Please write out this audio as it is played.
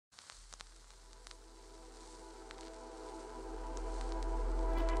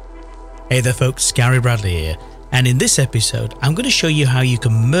Hey there folks, Gary Bradley here, and in this episode I'm going to show you how you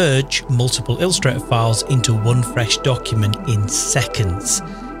can merge multiple Illustrator files into one fresh document in seconds.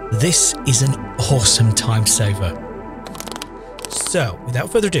 This is an awesome time saver. So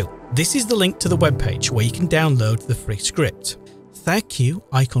without further ado, this is the link to the webpage where you can download the free script. Thank you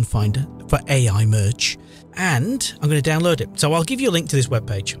Icon Finder for AI Merge, and I'm going to download it. So I'll give you a link to this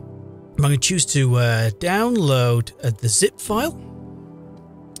webpage. I'm going to choose to download the zip file,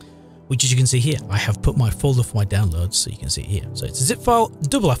 which as you can see here, I have put my folder for my downloads, so you can see it here. So it's a zip file,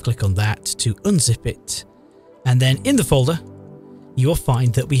 double left click on that to unzip it. And then in the folder, you will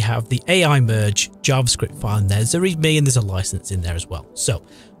find that we have the AI Merge JavaScript file in there. There's a README and there's a license in there as well. So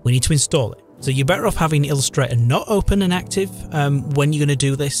we need to install it. So you're better off having Illustrator not open and active when you're going to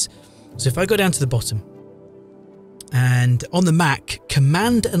do this. So if I go down to the bottom and on the Mac,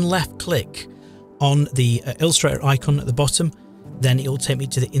 command and left click on the Illustrator icon at the bottom, then it will take me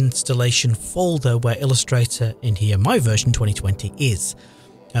to the installation folder where Illustrator in here, my version 2020 is.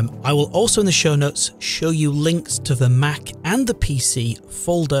 I will also in the show notes show you links to the Mac and the PC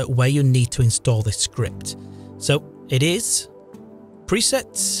folder where you need to install this script. So it is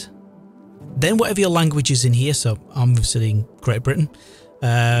presets, then whatever your language is in here. So I'm visiting Great Britain,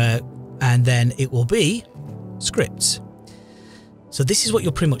 and then it will be scripts. So this is what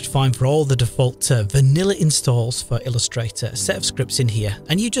you'll pretty much find for all the default vanilla installs for Illustrator, a set of scripts in here,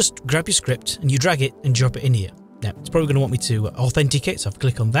 and you just grab your script and you drag it and drop it in here. Now it's probably going to want me to authenticate, so I'll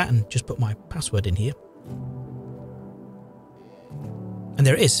click on that and just put my password in here. And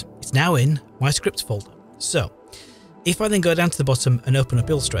there it is. It's now in my scripts folder. So if I then go down to the bottom and open up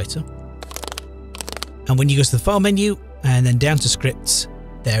Illustrator, and when you go to the file menu and then down to scripts,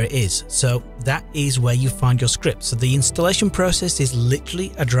 there it is. So that is where you find your script. So the installation process is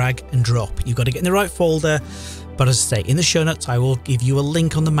literally a drag and drop. You've got to get in the right folder. But as I say, in the show notes, I will give you a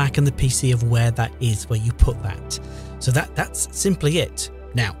link on the Mac and the PC of where that is, where you put that. So that's simply it.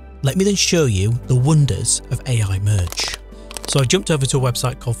 Now, let me then show you the wonders of AI Merge. So I jumped over to a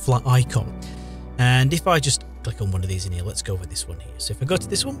website called Flat Icon. And if I just click on one of these in here, let's go with this one here. So if I go to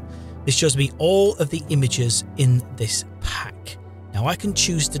this one, this shows me all of the images in this pack. Now I can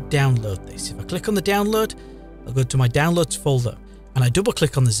choose to download this. If I click on the download, I'll go to my downloads folder and I double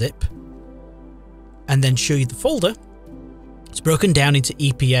click on the zip and then show you the folder. It's broken down into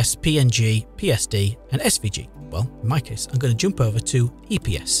EPS, PNG, PSD and SVG. Well, in my case, I'm going to jump over to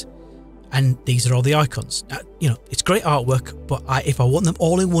EPS and these are all the icons. Now, you know, it's great artwork, but if I want them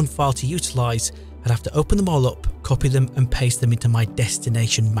all in one file to utilize, I'd have to open them all up, copy them and paste them into my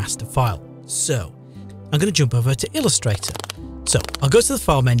destination master file. So I'm going to jump over to Illustrator. So I'll go to the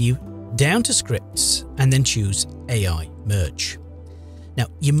file menu, down to scripts, and then choose AI Merge. Now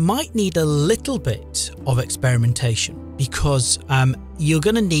you might need a little bit of experimentation because you're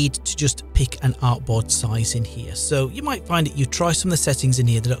going to need to just pick an artboard size in here. So you might find that you try some of the settings in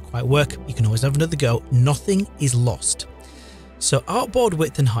here that don't quite work. You can always have another go. Nothing is lost. So artboard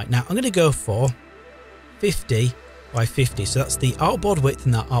width and height. Now I'm going to go for 50 by 50. So that's the artboard width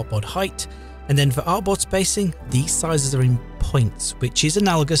and that artboard height. And then for artboard spacing, these sizes are in points, which is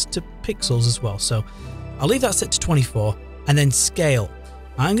analogous to pixels as well. So I'll leave that set to 24 and then scale.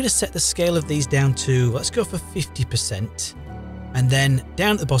 I'm going to set the scale of these down to, let's go for 50%. And then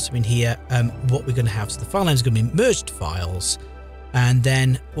down at the bottom in here, what we're going to have. So the file name is going to be merged files. And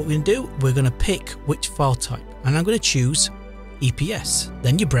then what we're going to do, we're going to pick which file type. And I'm going to choose EPS.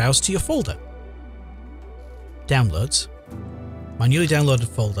 Then you browse to your folder. Downloads. My newly downloaded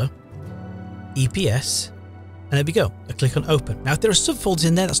folder. EPS, and there we go. I click on open. Now if there are subfolders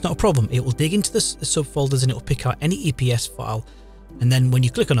in there, that's not a problem. It will dig into the subfolders and it will pick out any EPS file, and then when you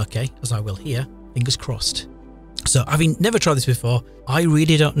click on OK, as I will here, fingers crossed. So having never tried this before, I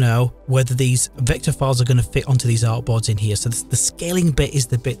really don't know whether these vector files are going to fit onto these artboards in here. So the scaling bit is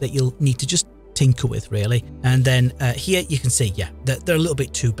the bit that you'll need to just tinker with really. And then here you can see, yeah, they're a little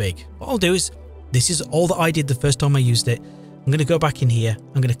bit too big. What I'll do is, this is all that I did the first time I used it. I'm going to go back in here.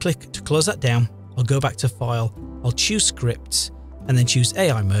 I'm going to click to close that down. I'll go back to file. I'll choose scripts and then choose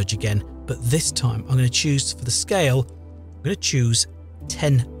AI Merge again. But this time I'm going to choose for the scale. I'm going to choose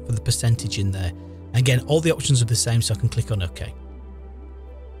 10 for the percentage in there. Again, all the options are the same, so I can click on OK.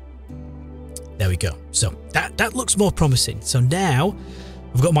 There we go. So that looks more promising. So now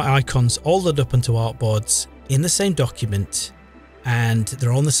I've got my icons all loaded up onto artboards in the same document and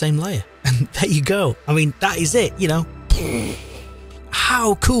they're all on the same layer. And there you go. I mean, that is it, you know.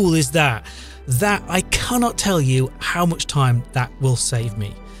 How cool is that? That I cannot tell you how much time that will save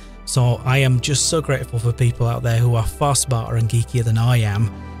me. So I am just so grateful for people out there who are far smarter and geekier than I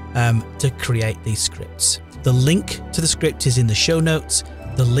am to create these scripts. The link to the script is in the show notes.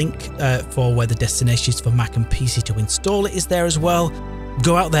 The link for where the destination is for Mac and PC to install it is there as well.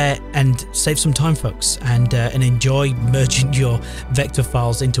 Go out there and save some time, folks, and enjoy merging your vector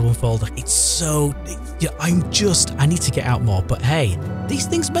files into one folder. It's so... I need to get out more, but hey, these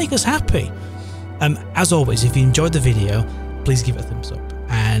things make us happy. As always, if you enjoyed the video, please give it a thumbs up.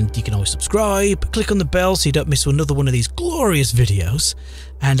 And you can always subscribe, click on the bell so you don't miss another one of these glorious videos.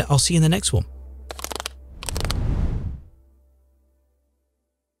 And I'll see you in the next one.